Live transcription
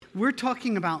we're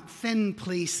talking about thin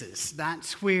places.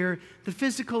 That's where the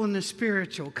physical and the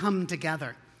spiritual come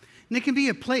together. And it can be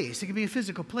a place, it can be a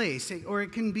physical place, or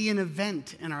it can be an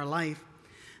event in our life.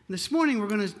 And this morning we're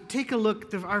going to take a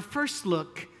look, our first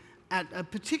look at a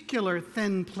particular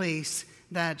thin place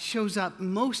that shows up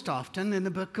most often in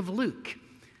the book of Luke,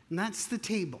 and that's the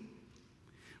table.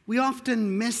 We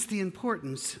often miss the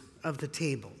importance of the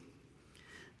table.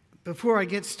 Before I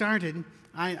get started,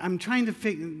 I'm trying to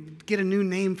get a new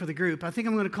name for the group. I think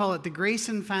I'm going to call it the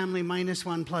Grayson Family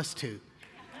 -1 + 2.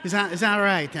 Is that all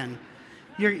right then?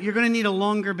 You're going to need a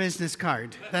longer business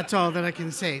card. That's all that I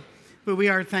can say. But we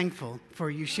are thankful for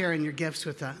you sharing your gifts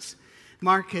with us.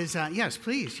 Mark is, yes,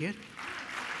 please. Yeah.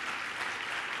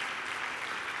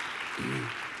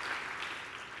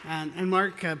 And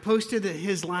Mark posted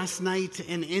his last night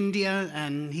in India,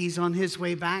 and he's on his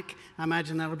way back. I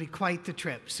imagine that'll be quite the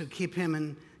trip, so keep him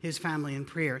and his family in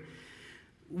prayer.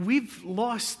 We've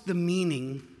lost the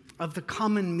meaning of the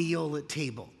common meal at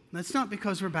table. That's not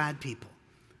because we're bad people.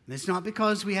 It's not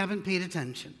because we haven't paid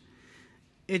attention.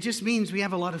 It just means we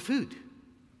have a lot of food.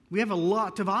 We have a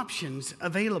lot of options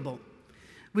available.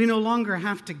 We no longer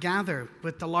have to gather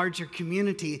with the larger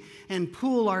community and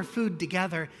pool our food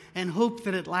together and hope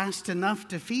that it lasts enough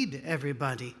to feed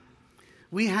everybody.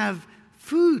 We have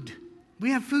food.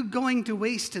 We have food going to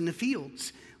waste in the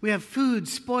fields. We have food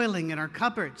spoiling in our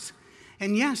cupboards.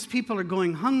 And yes, people are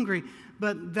going hungry,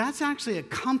 but that's actually a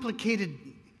complicated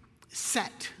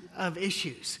set of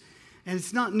issues. And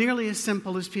it's not nearly as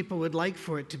simple as people would like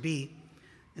for it to be.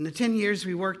 In the 10 years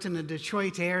we worked in the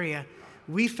Detroit area,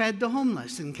 we fed the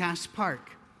homeless in Cass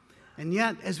Park. And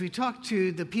yet, as we talked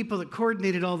to the people that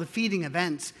coordinated all the feeding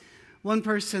events, one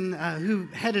person who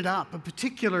headed up a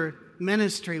particular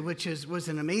ministry, which was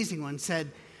an amazing one,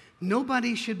 said,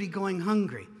 nobody should be going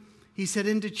hungry. He said,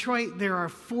 in Detroit, there are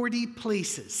 40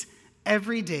 places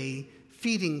every day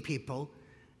feeding people,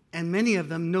 and many of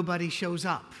them, nobody shows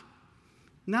up.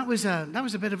 And that was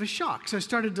a bit of a shock. So I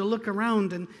started to look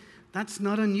around, and that's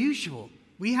not unusual.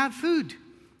 We have food.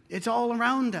 It's all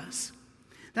around us.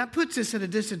 That puts us at a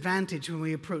disadvantage when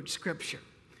we approach Scripture,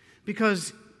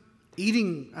 because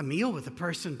eating a meal with a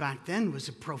person back then was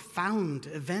a profound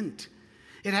event.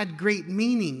 It had great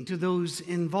meaning to those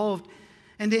involved,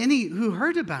 and to any who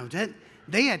heard about it,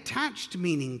 they attached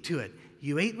meaning to it.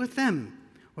 You ate with them,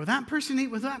 or that person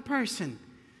ate with that person,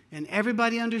 and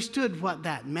everybody understood what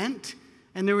that meant,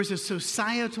 and there was a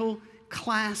societal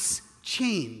class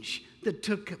change that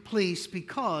took place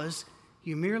because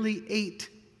you merely ate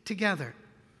together.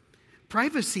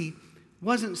 Privacy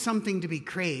wasn't something to be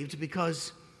craved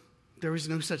because there was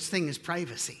no such thing as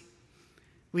privacy.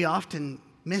 We often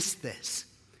miss this.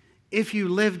 If you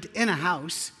lived in a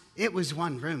house, it was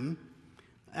one room.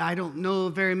 I don't know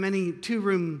very many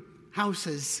two-room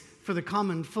houses for the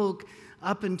common folk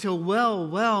up until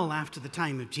well after the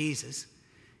time of Jesus.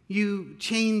 You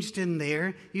changed in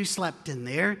there, you slept in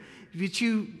there, but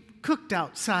you cooked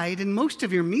outside, and most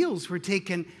of your meals were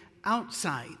taken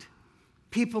outside.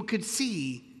 People could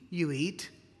see you eat,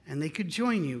 and they could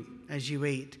join you as you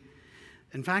ate.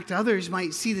 In fact, others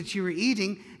might see that you were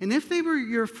eating, and if they were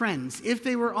your friends, if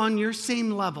they were on your same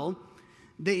level,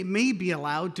 they may be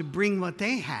allowed to bring what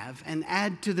they have and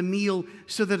add to the meal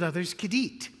so that others could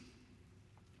eat.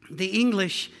 The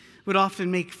English would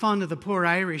often make fun of the poor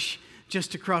Irish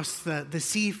just across the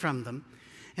sea from them,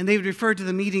 and they would refer to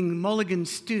the meeting Mulligan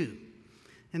stew.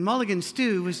 And Mulligan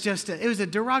stew was it was a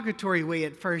derogatory way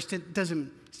at first.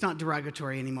 It's not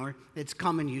derogatory anymore. It's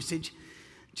common usage.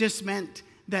 Just meant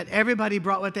that everybody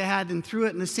brought what they had and threw it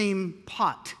in the same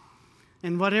pot.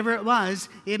 And whatever it was,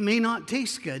 it may not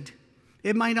taste good.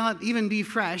 It might not even be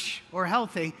fresh or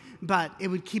healthy, but it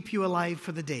would keep you alive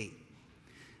for the day.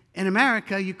 In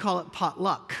America, you call it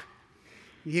potluck.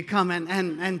 You come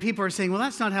and people are saying, well,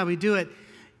 that's not how we do it.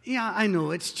 Yeah, I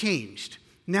know, it's changed.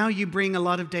 Now you bring a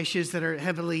lot of dishes that are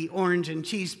heavily orange and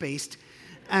cheese-based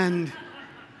and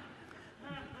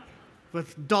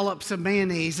with dollops of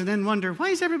mayonnaise, and then wonder, why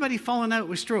is everybody falling out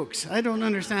with strokes? I don't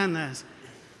understand this.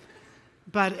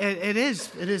 But it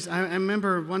is. I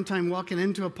remember one time walking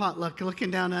into a potluck,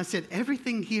 looking down, and I said,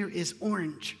 everything here is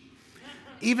orange.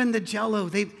 Even the Jell-O,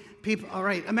 all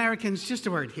right, Americans, just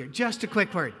a word here, just a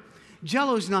quick word.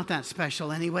 Jell-O's not that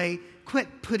special anyway.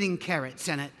 Quit putting carrots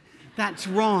in it. That's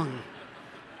wrong.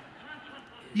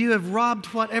 You have robbed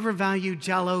whatever value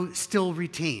Jell-O still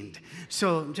retained.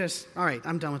 So all right,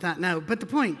 I'm done with that now. But the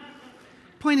point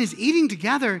is, eating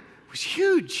together was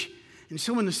huge. And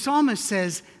so when the psalmist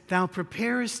says, thou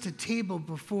preparest a table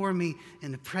before me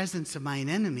in the presence of mine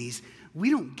enemies, we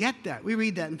don't get that. We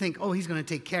read that and think, oh, he's going to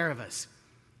take care of us.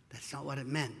 That's not what it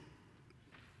meant.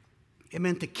 It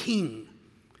meant the king,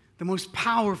 the most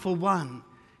powerful one,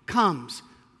 comes,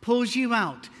 pulls you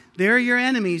out. There are your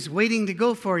enemies waiting to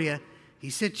go for you. He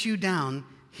sits you down,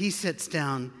 he sits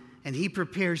down, and he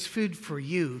prepares food for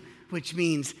you, which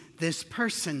means this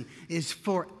person is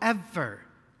forever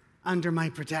under my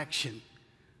protection.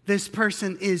 This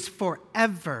person is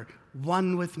forever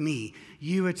one with me.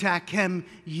 You attack him,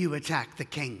 you attack the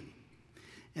king.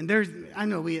 And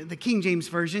the King James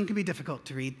Version can be difficult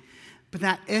to read, but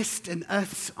that ist and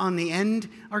uths on the end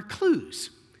are clues.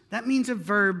 That means a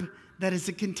verb that is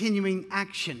a continuing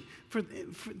action.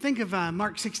 Think of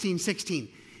Mark 16:16.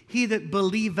 He that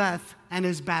believeth and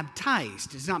is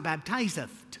baptized is not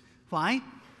baptizeth. Why?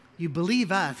 You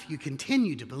believeth, you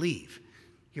continue to believe.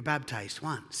 You're baptized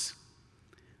once.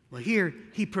 Well, here,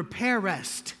 he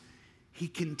preparest. He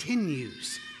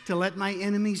continues to let my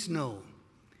enemies know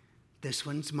this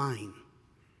one's mine.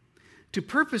 To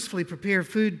purposefully prepare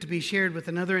food to be shared with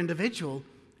another individual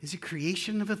is a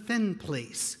creation of a thin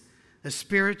place, a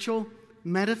spiritual,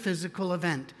 metaphysical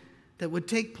event that would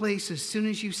take place as soon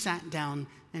as you sat down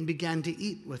and began to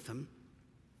eat with them.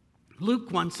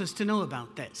 Luke wants us to know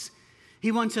about this.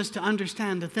 He wants us to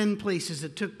understand the thin places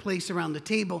that took place around the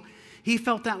table. He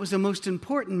felt that was the most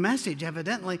important message,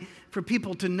 evidently, for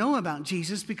people to know about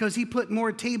Jesus because he put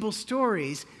more table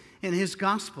stories in his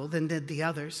gospel than did the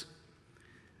others.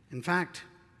 In fact,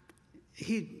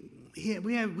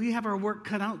 we have our work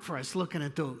cut out for us looking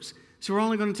at those. So we're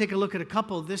only going to take a look at a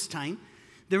couple this time.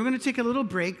 Then we're going to take a little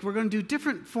break. We're going to do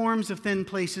different forms of thin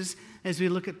places as we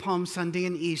look at Palm Sunday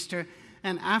and Easter.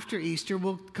 And after Easter,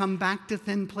 we'll come back to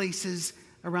thin places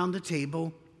around the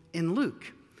table in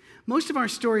Luke. Most of our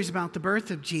stories about the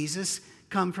birth of Jesus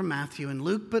come from Matthew and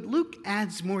Luke, but Luke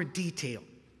adds more detail.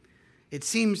 It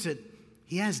seems that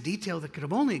he has detail that could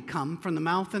have only come from the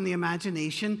mouth and the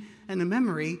imagination and the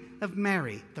memory of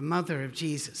Mary, the mother of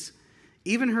Jesus.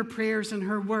 Even her prayers and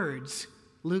her words,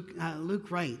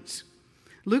 Luke writes.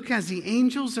 Luke has the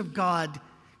angels of God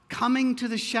coming to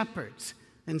the shepherds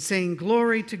and saying,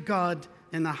 "Glory to God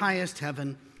in the highest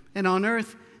heaven, and on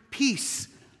earth peace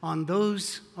on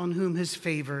those on whom his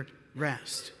favor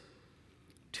rests."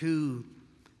 To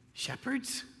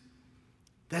shepherds?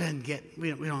 We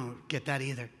don't get that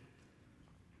either.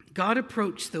 God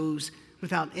approached those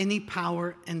without any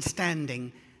power and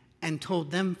standing and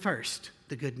told them first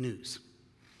the good news.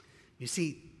 You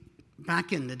see,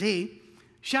 back in the day,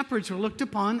 shepherds were looked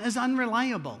upon as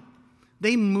unreliable.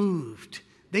 They moved.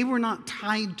 They were not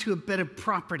tied to a bit of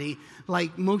property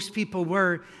like most people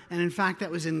were. And in fact,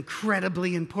 that was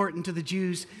incredibly important to the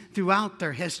Jews throughout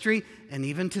their history. And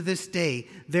even to this day,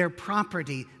 their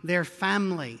property, their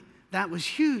family, that was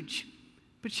huge.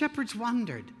 But shepherds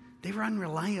wondered. They were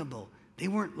unreliable. They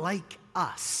weren't like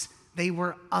us. They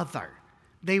were other.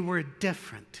 They were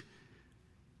different.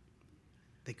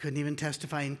 They couldn't even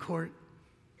testify in court.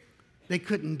 They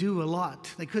couldn't do a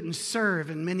lot. They couldn't serve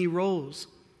in many roles.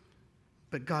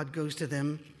 But God goes to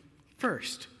them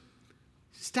first.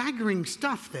 Staggering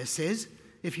stuff this is,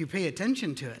 if you pay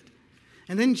attention to it.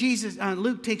 And then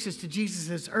Luke takes us to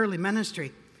Jesus' early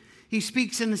ministry. He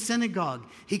speaks in the synagogue.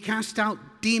 He casts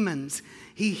out demons.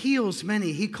 He heals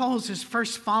many. He calls his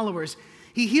first followers.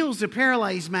 He heals a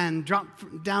paralyzed man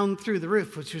dropped down through the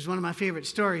roof, which was one of my favorite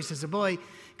stories as a boy,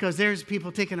 because there's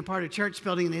people taking apart a church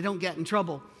building and they don't get in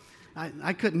trouble.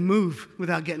 I couldn't move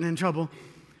without getting in trouble.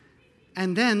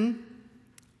 And then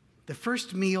the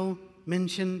first meal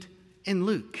mentioned in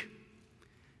Luke,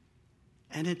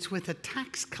 and it's with a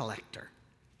tax collector.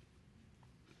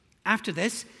 After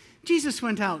this, Jesus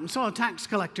went out and saw a tax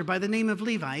collector by the name of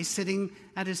Levi sitting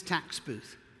at his tax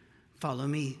booth. "Follow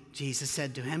me," Jesus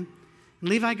said to him. And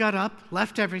Levi got up,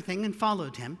 left everything, and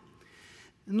followed him.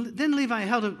 And then Levi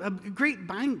held a great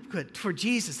banquet for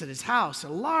Jesus at his house, a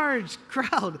large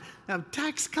crowd of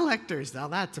tax collectors. Now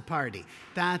that's a party.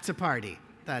 That's a party,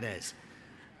 that is.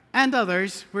 And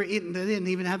others were eating. They didn't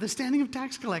even have the standing of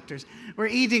tax collectors. Were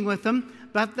eating with them.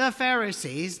 But the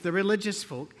Pharisees, the religious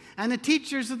folk, and the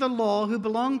teachers of the law who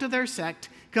belonged to their sect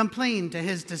complained to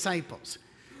his disciples.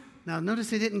 Now notice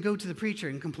they didn't go to the preacher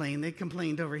and complain. They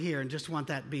complained over here and just want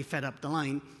that to be fed up the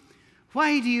line.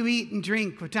 "Why do you eat and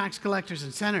drink with tax collectors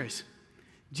and sinners?"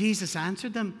 Jesus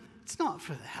answered them, "It's not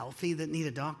for the healthy that need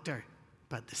a doctor,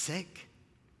 but the sick."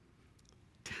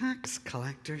 Tax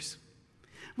collectors.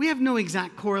 We have no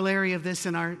exact corollary of this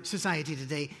in our society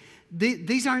today.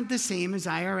 These aren't the same as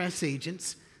IRS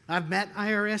agents. I've met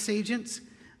IRS agents.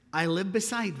 I live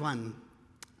beside one.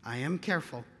 I am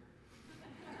careful.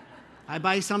 I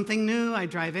buy something new, I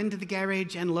drive into the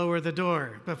garage and lower the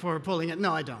door before pulling it.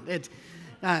 No, I don't.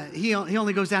 He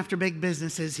only goes after big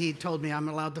businesses. He told me I'm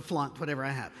allowed to flaunt whatever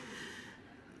I have.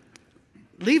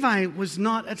 Levi was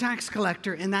not a tax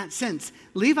collector in that sense.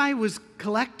 Levi was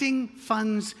collecting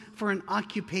funds for an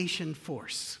occupation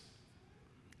force,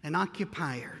 an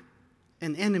occupier,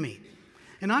 an enemy.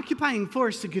 An occupying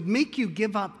force that could make you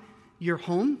give up your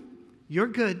home, your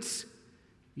goods,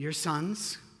 your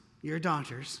sons, your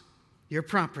daughters, your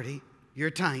property, your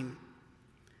time.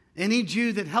 Any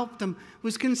Jew that helped them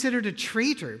was considered a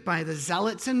traitor by the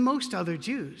Zealots and most other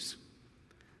Jews.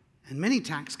 And many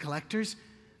tax collectors,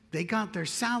 they got their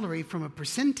salary from a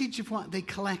percentage of what they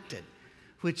collected,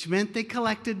 which meant they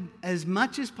collected as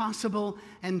much as possible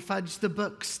and fudged the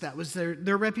books. That was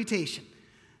their reputation.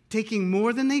 Taking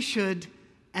more than they should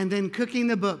and then cooking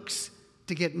the books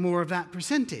to get more of that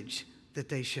percentage that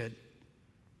they should.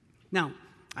 Now,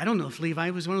 I don't know if Levi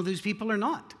was one of those people or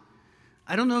not.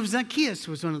 I don't know if Zacchaeus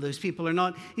was one of those people or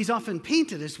not. He's often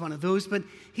painted as one of those, but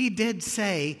he did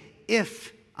say,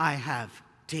 if I have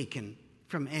taken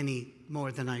from any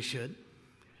more than I should.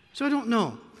 So I don't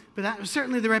know, but that was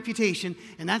certainly the reputation,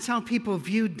 and that's how people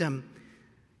viewed them.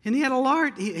 And he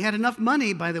had enough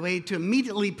money, by the way, to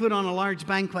immediately put on a large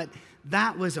banquet.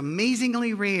 That was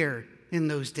amazingly rare in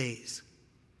those days.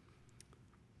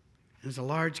 There was a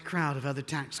large crowd of other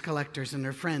tax collectors and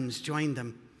their friends joined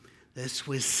them. This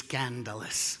was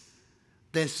scandalous.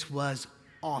 This was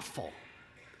awful.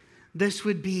 It's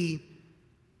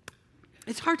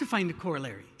hard to find a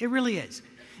corollary. It really is.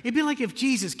 It'd be like if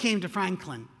Jesus came to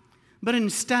Franklin, but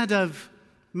instead of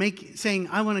saying,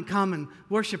 I want to come and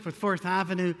worship with Fourth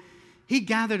Avenue, he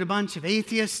gathered a bunch of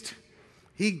atheists.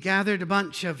 He gathered a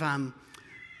bunch of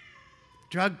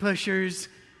drug pushers.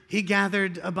 He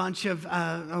gathered a bunch of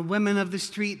women of the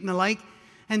street and the like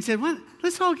and said, well,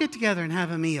 let's all get together and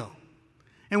have a meal.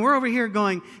 And we're over here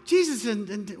going, Jesus,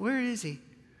 and where is he?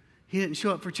 He didn't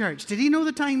show up for church. Did he know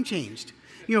the time changed?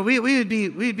 You know, we'd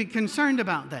be concerned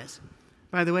about this.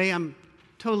 By the way, I'm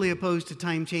totally opposed to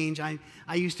time change. I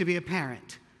used to be a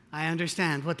parent. I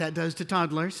understand what that does to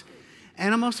toddlers.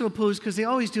 And I'm also opposed because they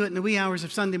always do it in the wee hours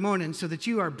of Sunday morning so that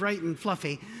you are bright and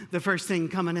fluffy the first thing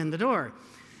coming in the door.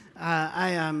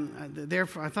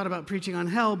 Therefore, I thought about preaching on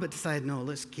hell, but decided, no,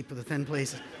 let's keep with the thin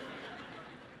places.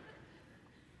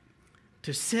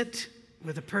 To sit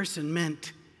with a person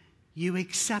meant you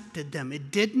accepted them. It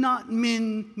did not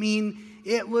mean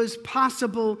it was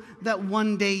possible that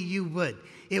one day you would.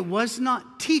 It was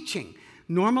not teaching.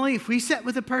 Normally, if we sit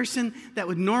with a person that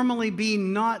would normally be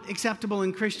not acceptable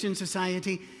in Christian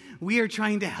society, we are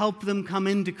trying to help them come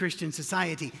into Christian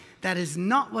society. That is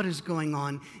not what is going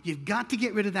on. You've got to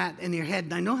get rid of that in your head.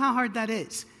 And I know how hard that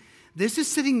is. This is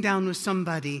sitting down with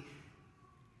somebody,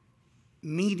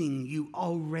 meaning you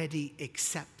already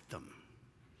accept them.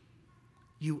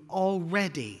 You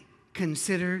already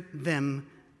consider them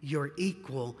your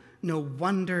equal. No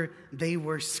wonder they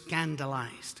were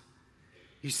scandalized.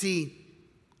 You see,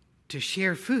 to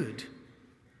share food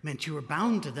meant you were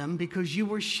bound to them because you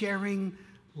were sharing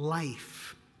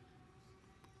life.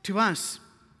 To us,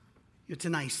 it's a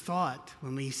nice thought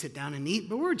when we sit down and eat,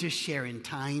 but we're just sharing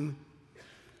time.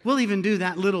 We'll even do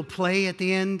that little play at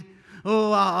the end.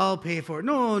 Oh, I'll pay for it.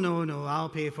 No, I'll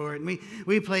pay for it. And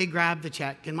we play grab the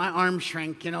check, and my arms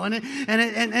shrink, you know, and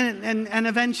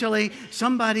eventually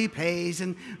somebody pays,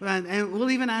 and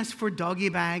we'll even ask for a doggy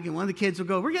bag, and one of the kids will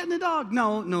go, "We're getting a dog."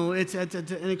 No, it's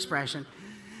an expression.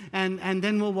 And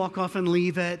then we'll walk off and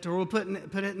leave it, or we'll put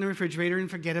it in the refrigerator and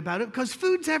forget about it, because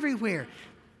food's everywhere.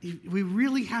 We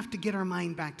really have to get our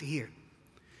mind back to here.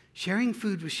 Sharing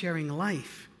food was sharing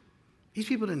life. These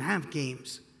people didn't have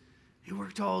games. They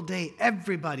worked all day.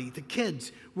 Everybody, the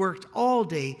kids, worked all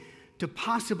day to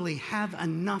possibly have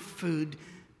enough food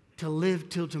to live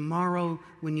till tomorrow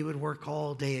when you would work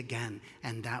all day again.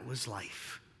 And that was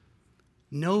life.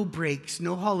 No breaks,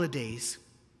 no holidays.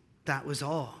 That was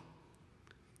all.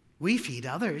 We feed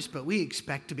others, but we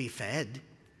expect to be fed.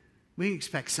 We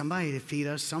expect somebody to feed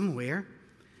us somewhere.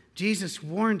 Jesus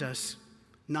warned us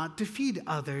not to feed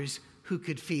others who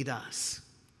could feed us.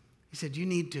 He said, you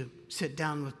need to sit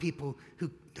down with people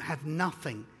who have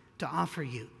nothing to offer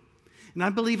you. And I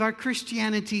believe our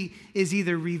Christianity is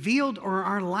either revealed or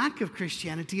our lack of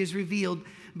Christianity is revealed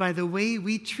by the way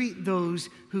we treat those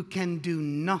who can do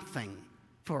nothing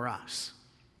for us.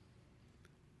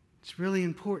 It's really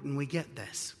important we get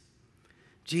this.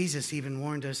 Jesus even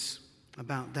warned us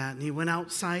about that. And he went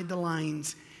outside the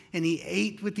lines and he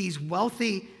ate with these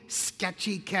wealthy,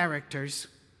 sketchy characters.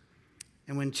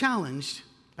 And when challenged,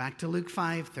 back to Luke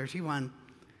 5:31,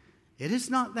 it is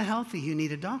not the healthy who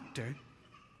need a doctor,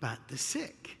 but the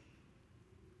sick.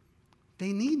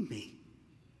 They need me,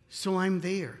 so I'm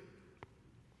there.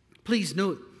 Please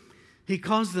note, he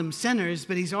calls them sinners,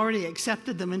 but he's already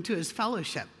accepted them into his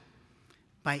fellowship.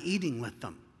 by eating with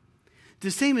them.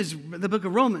 The same as the book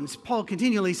of Romans, Paul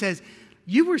continually says,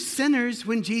 you were sinners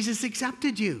when Jesus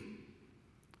accepted you.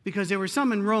 Because there were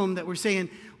some in Rome that were saying,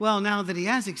 well, now that he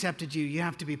has accepted you, you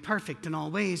have to be perfect in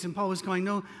all ways. And Paul was going,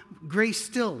 no, grace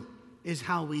still is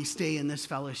how we stay in this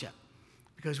fellowship.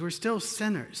 Because we're still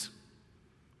sinners.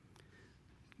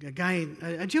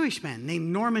 A Jewish man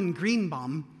named Norman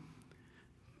Greenbaum.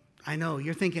 I know,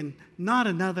 you're thinking, not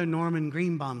another Norman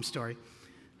Greenbaum story.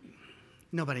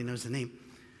 Nobody knows the name.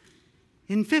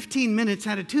 In 15 minutes,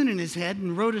 had a tune in his head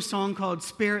and wrote a song called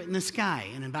Spirit in the Sky.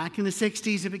 And then back in the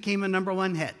 60s, it became a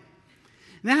 #1 hit.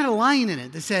 And it had a line in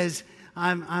it that says,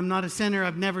 I'm not a sinner,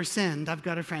 I've never sinned, I've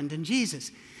got a friend in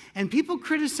Jesus. And people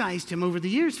criticized him over the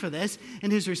years for this,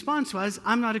 and his response was,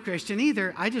 I'm not a Christian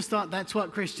either, I just thought that's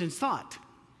what Christians thought.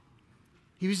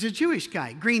 He was a Jewish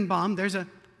guy. Greenbaum, there's a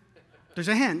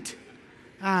hint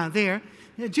there.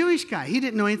 A Jewish guy. He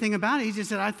didn't know anything about it. He just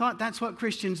said, I thought that's what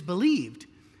Christians believed.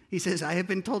 He says, I have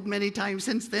been told many times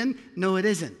since then, no, it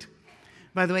isn't.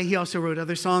 By the way, he also wrote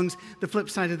other songs. The flip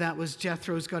side of that was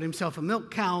Jethro's got himself a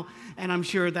milk cow, and I'm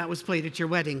sure that was played at your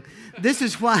wedding. This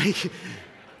is why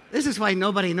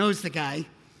nobody knows the guy.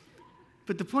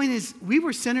 But the point is, we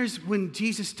were sinners when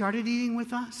Jesus started eating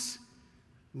with us.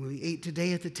 When we ate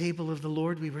today at the table of the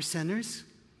Lord, we were sinners.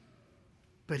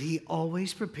 But he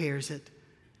always prepares it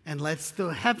and lets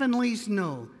the heavenlies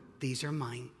know, these are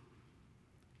mine.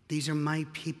 These are my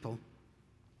people.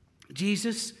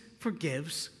 Jesus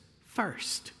forgives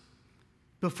first.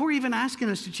 Before even asking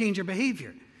us to change our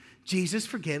behavior, Jesus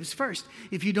forgives first.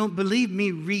 If you don't believe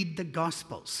me, read the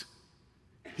Gospels.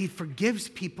 He forgives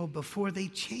people before they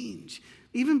change.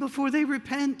 Even before they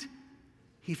repent,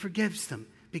 he forgives them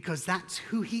because that's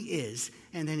who he is,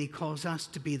 and then he calls us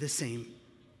to be the same.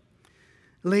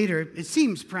 Later, it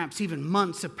seems perhaps even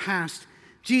months have passed,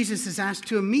 Jesus is asked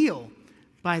to a meal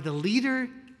by the leader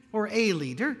or a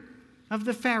leader of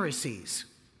the Pharisees.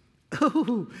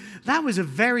 Oh, that was a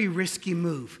very risky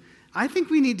move. I think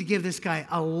we need to give this guy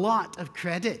a lot of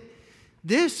credit.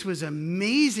 This was an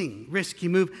amazing risky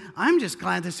move. I'm just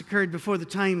glad this occurred before the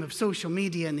time of social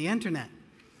media and the internet,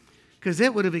 because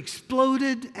it would have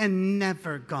exploded and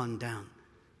never gone down.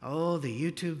 Oh, the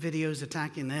YouTube videos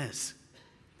attacking this.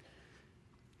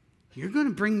 You're going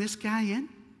to bring this guy in?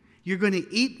 You're going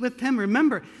to eat with him?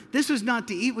 Remember, this was not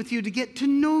to eat with you, to get to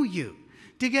know you,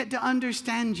 to get to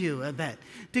understand you a bit,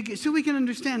 so we can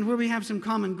understand where we have some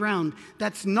common ground.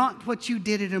 That's not what you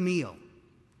did at a meal.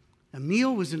 A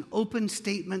meal was an open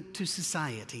statement to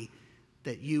society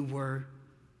that you were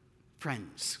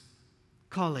friends,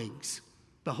 colleagues,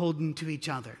 beholden to each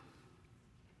other.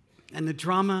 And the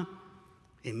drama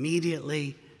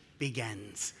immediately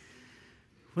begins.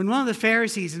 When one of the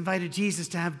Pharisees invited Jesus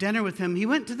to have dinner with him, he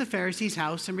went to the Pharisee's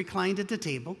house and reclined at the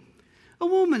table. A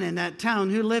woman in that town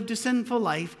who lived a sinful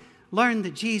life learned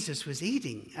that Jesus was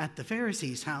eating at the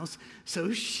Pharisee's house,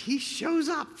 so she shows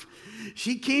up.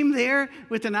 She came there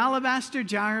with an alabaster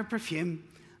jar of perfume.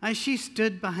 As she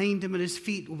stood behind him at his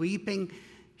feet weeping,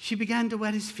 she began to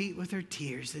wet his feet with her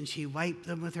tears, and she wiped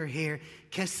them with her hair,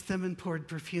 kissed them, and poured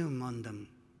perfume on them.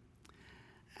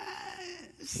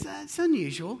 That's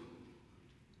unusual.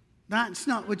 That's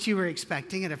not what you were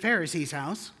expecting at a Pharisee's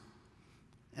house.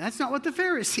 That's not what the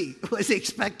Pharisee was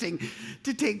expecting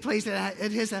to take place at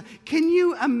his house. Can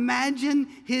you imagine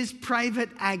his private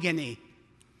agony?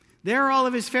 There are all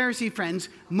of his Pharisee friends,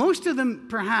 most of them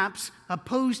perhaps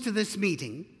opposed to this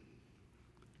meeting.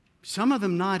 Some of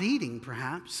them not eating,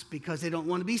 perhaps, because they don't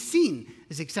want to be seen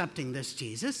as accepting this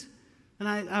Jesus.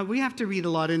 And we have to read a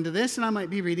lot into this, and I might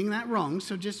be reading that wrong,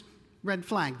 so just red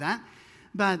flag that.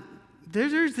 But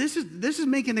this is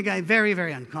making the guy very,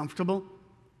 very uncomfortable.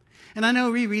 And I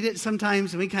know we read it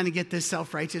sometimes, and we kind of get this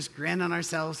self-righteous grin on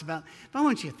ourselves about, but I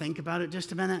want you to think about it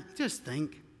just a minute. Just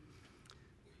think.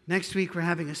 Next week, we're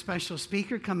having a special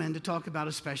speaker come in to talk about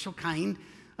a special kind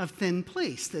of thin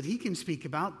place that he can speak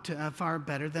about far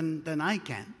better than I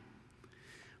can.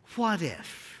 What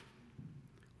if,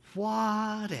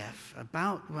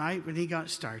 about right when he got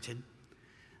started,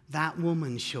 that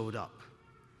woman showed up?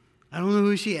 I don't know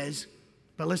who she is,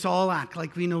 but let's all act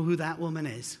like we know who that woman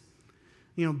is.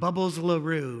 You know, Bubbles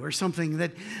LaRue or something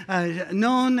that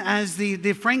known as the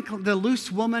loose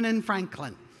woman in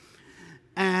Franklin.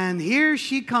 And here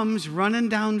she comes running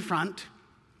down front,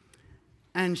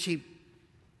 and she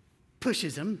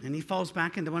pushes him, and he falls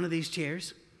back into one of these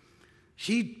chairs.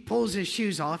 She pulls his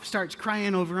shoes off, starts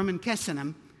crying over him and kissing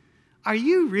him. Are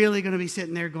you really going to be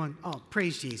sitting there going, oh,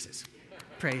 praise Jesus,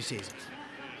 praise Jesus?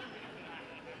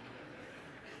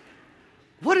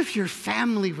 What if your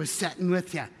family was sitting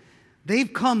with you?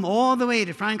 They've come all the way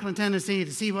to Franklin, Tennessee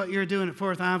to see what you're doing at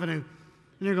 4th Avenue,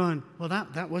 And they're going, well,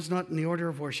 that was not in the order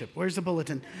of worship. Where's the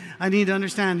bulletin? I need to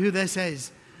understand who this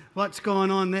is. What's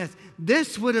going on this?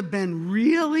 This would have been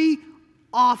really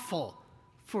awful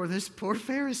for this poor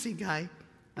Pharisee guy.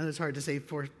 And it's hard to say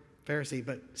poor Pharisee,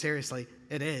 but seriously,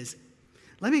 it is.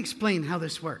 Let me explain how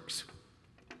this works.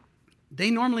 They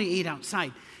normally eat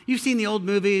outside. You've seen the old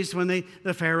movies when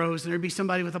the pharaohs, and there'd be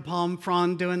somebody with a palm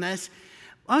frond doing this.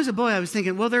 When I was a boy, I was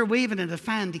thinking, well, they're waving at a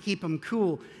fan to keep them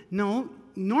cool. No,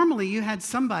 normally you had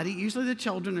somebody, usually the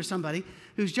children or somebody,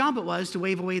 whose job it was to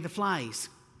wave away the flies.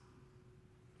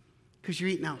 Because you're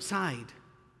eating outside.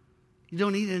 You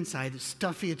don't eat inside. It's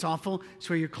stuffy, it's awful. It's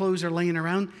where your clothes are laying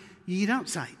around. You eat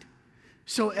outside.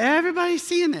 So everybody's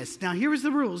seeing this. Now, here was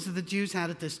the rules that the Jews had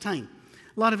at this time.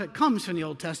 A lot of it comes from the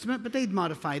Old Testament, but they'd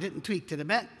modified it and tweaked it a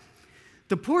bit.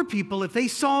 The poor people, if they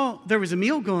saw there was a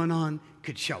meal going on,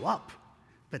 could show up,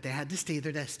 but they had to stay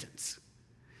their distance.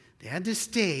 They had to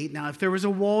stay. Now, if there was a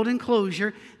walled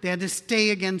enclosure, they had to stay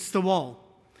against the wall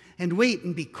and wait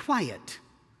and be quiet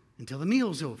until the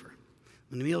meal's over.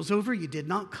 When the meal's over, you did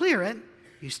not clear it.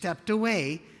 You stepped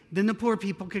away. Then the poor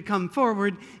people could come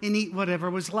forward and eat whatever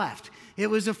was left. It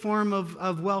was a form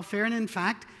of welfare, and in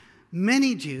fact,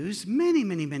 many Jews,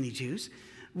 many Jews,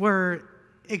 were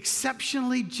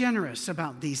exceptionally generous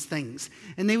about these things.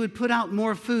 And they would put out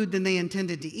more food than they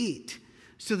intended to eat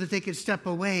so that they could step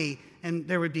away and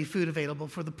there would be food available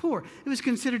for the poor. It was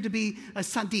considered to be a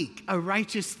tzaddik, a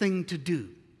righteous thing to do.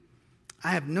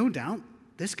 I have no doubt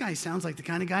this guy sounds like the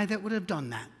kind of guy that would have done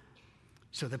that.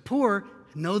 So the poor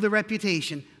know the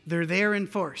reputation. They're there in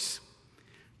force.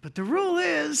 But the rule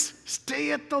is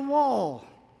stay at the wall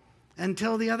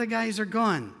until the other guys are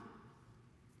gone.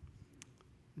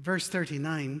 Verse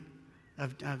 39,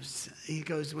 he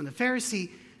goes, when the Pharisee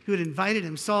who had invited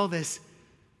him saw this,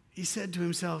 he said to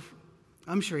himself,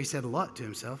 I'm sure he said a lot to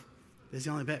himself. This is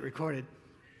the only bit recorded.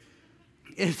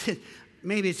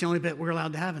 Maybe it's the only bit we're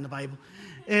allowed to have in the Bible.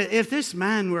 If this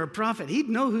man were a prophet, he'd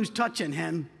know who's touching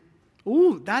him.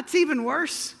 Ooh, that's even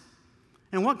worse.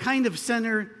 And what kind of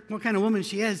sinner, what kind of woman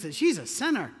she is, that she's a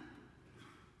sinner.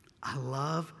 I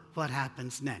love what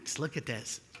happens next. Look at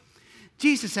this.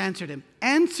 Jesus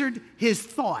answered his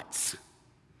thoughts,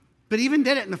 but even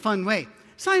did it in a fun way.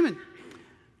 Simon,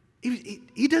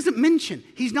 he doesn't mention,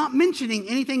 he's not mentioning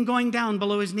anything going down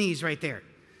below his knees right there.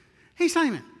 Hey,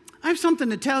 Simon, I have something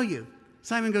to tell you.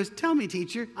 Simon goes, tell me,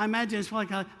 teacher. I imagine it's like,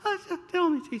 tell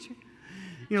me, teacher.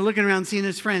 You know, looking around, seeing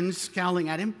his friends scowling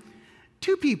at him.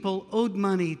 2 people owed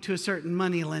money to a certain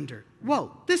money lender.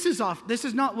 Whoa, this is off. This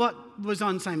is not what was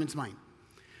on Simon's mind.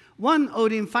 One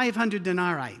owed him 500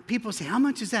 denarii. People say, how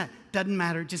much is that? Doesn't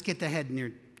matter. Just get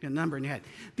the number in your head.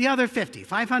 The other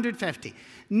 550.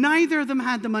 Neither of them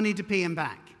had the money to pay him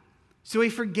back. So he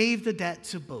forgave the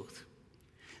debts of both.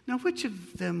 Now, which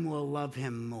of them will love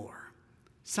him more?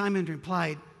 Simon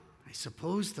replied, I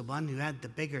suppose the one who had the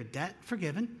bigger debt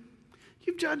forgiven.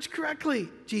 You've judged correctly,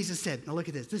 Jesus said. Now look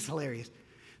at this. This is hilarious.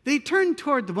 They turned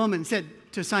toward the woman and said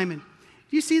to Simon,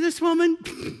 do you see this woman?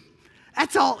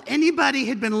 That's all anybody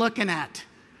had been looking at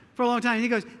for a long time. And he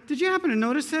goes, did you happen to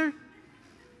notice her?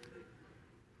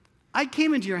 I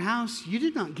came into your house. You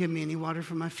did not give me any water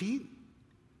for my feet.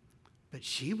 But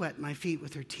she wet my feet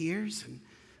with her tears and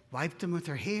wiped them with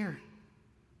her hair.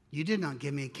 You did not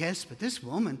give me a kiss, but this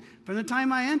woman, from the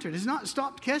time I entered, has not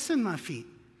stopped kissing my feet.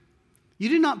 You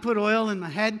did not put oil in my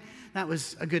head. That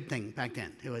was a good thing back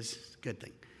then. It was a good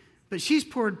thing. But she's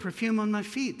poured perfume on my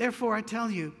feet. Therefore, I tell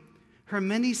you, her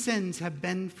many sins have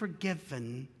been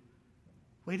forgiven.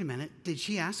 Wait a minute. Did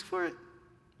she ask for it?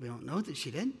 We don't know that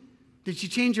she did. Did she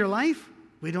change her life?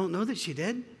 We don't know that she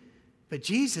did. But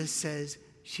Jesus says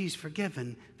she's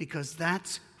forgiven because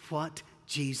that's what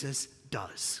Jesus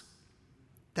does.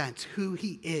 That's who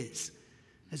he is.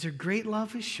 As her great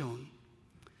love is shown.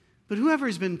 But whoever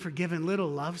has been forgiven little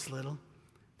loves little.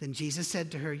 Then Jesus said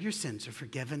to her, your sins are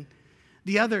forgiven.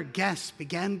 The other guests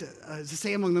began to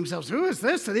say among themselves, who is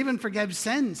this that even forgives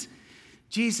sins?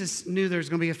 Jesus knew there was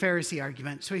going to be a Pharisee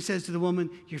argument. So he says to the woman,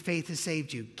 your faith has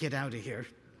saved you. Get out of here.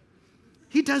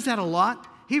 He does that a lot.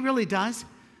 He really does.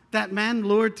 That man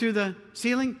lured through the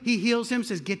ceiling, he heals him,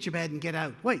 says, get your bed and get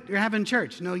out. Wait, you're having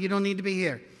church. No, you don't need to be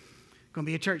here. Going to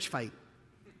be a church fight.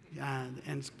 And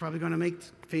it's probably going to make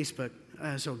Facebook.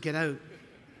 So get out.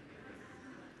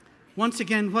 Once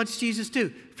again, what's Jesus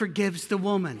do? Forgives the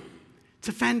woman. It's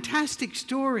a fantastic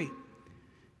story.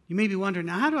 You may be wondering,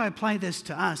 now how do I apply this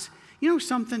to us? You know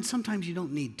something? Sometimes you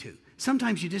don't need to.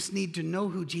 Sometimes you just need to know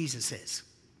who Jesus is.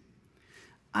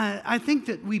 I think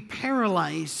that we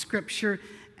paralyze Scripture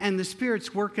and the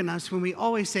Spirit's work in us when we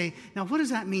always say, now what does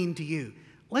that mean to you?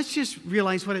 Let's just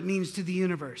realize what it means to the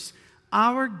universe.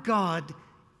 Our God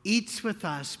eats with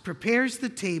us, prepares the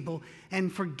table,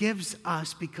 and forgives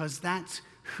us because that's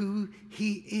who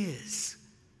he is.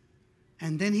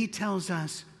 And then he tells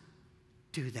us,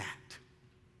 do that.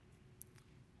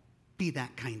 Be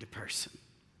that kind of person.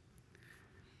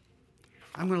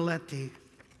 I'm going to let the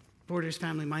Borders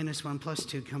family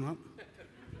 -1+2 come up.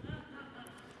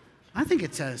 I think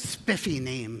it's a spiffy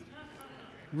name.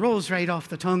 Rolls right off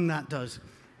the tongue, that does.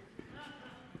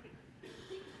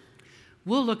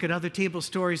 We'll look at other table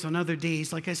stories on other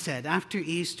days, like I said, after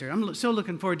Easter. I'm so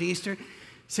looking forward to Easter.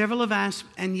 Several have asked,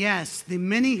 and yes, the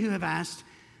many who have asked,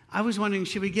 I was wondering,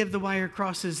 should we give the wire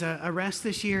crosses a rest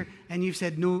this year? And you've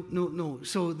said, no.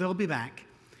 So they'll be back.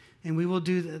 And we will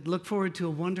look forward to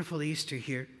a wonderful Easter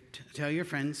here. Tell your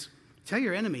friends. Tell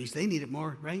your enemies. They need it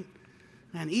more, right?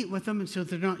 And eat with them, and so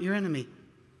they're not your enemy.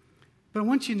 But I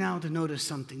want you now to notice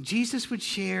something. Jesus would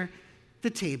share the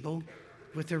table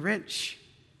with the rich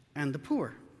and the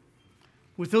poor,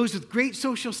 with those with great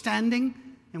social standing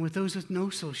and with those with no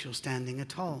social standing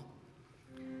at all.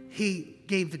 He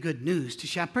gave the good news to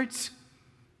shepherds,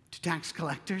 to tax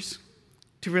collectors,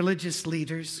 to religious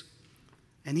leaders,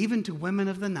 and even to women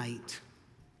of the night.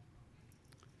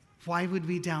 Why would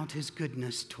we doubt his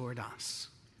goodness toward us?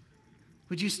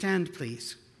 Would you stand,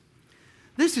 please?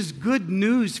 This is good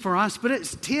news for us, but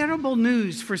it's terrible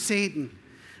news for Satan.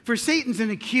 For Satan's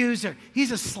an accuser.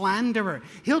 He's a slanderer.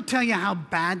 He'll tell you how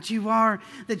bad you are,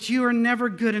 that you are never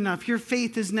good enough. Your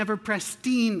faith is never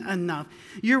pristine enough.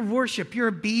 Your worship, your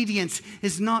obedience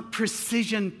is not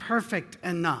precision perfect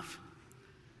enough.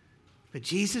 But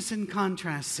Jesus, in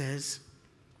contrast, says,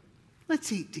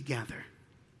 let's eat together.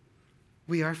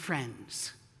 We are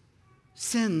friends.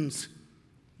 Sin's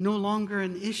no longer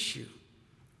an issue.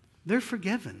 They're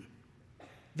forgiven.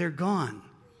 They're gone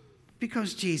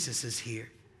because Jesus is here.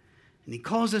 And he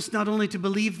calls us not only to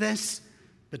believe this,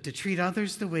 but to treat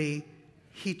others the way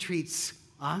he treats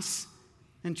us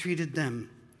and treated them.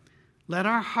 Let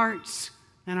our hearts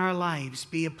and our lives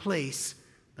be a place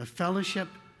of fellowship,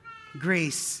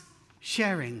 grace,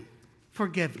 sharing,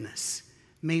 forgiveness.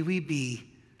 May we be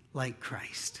like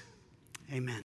Christ. Amen.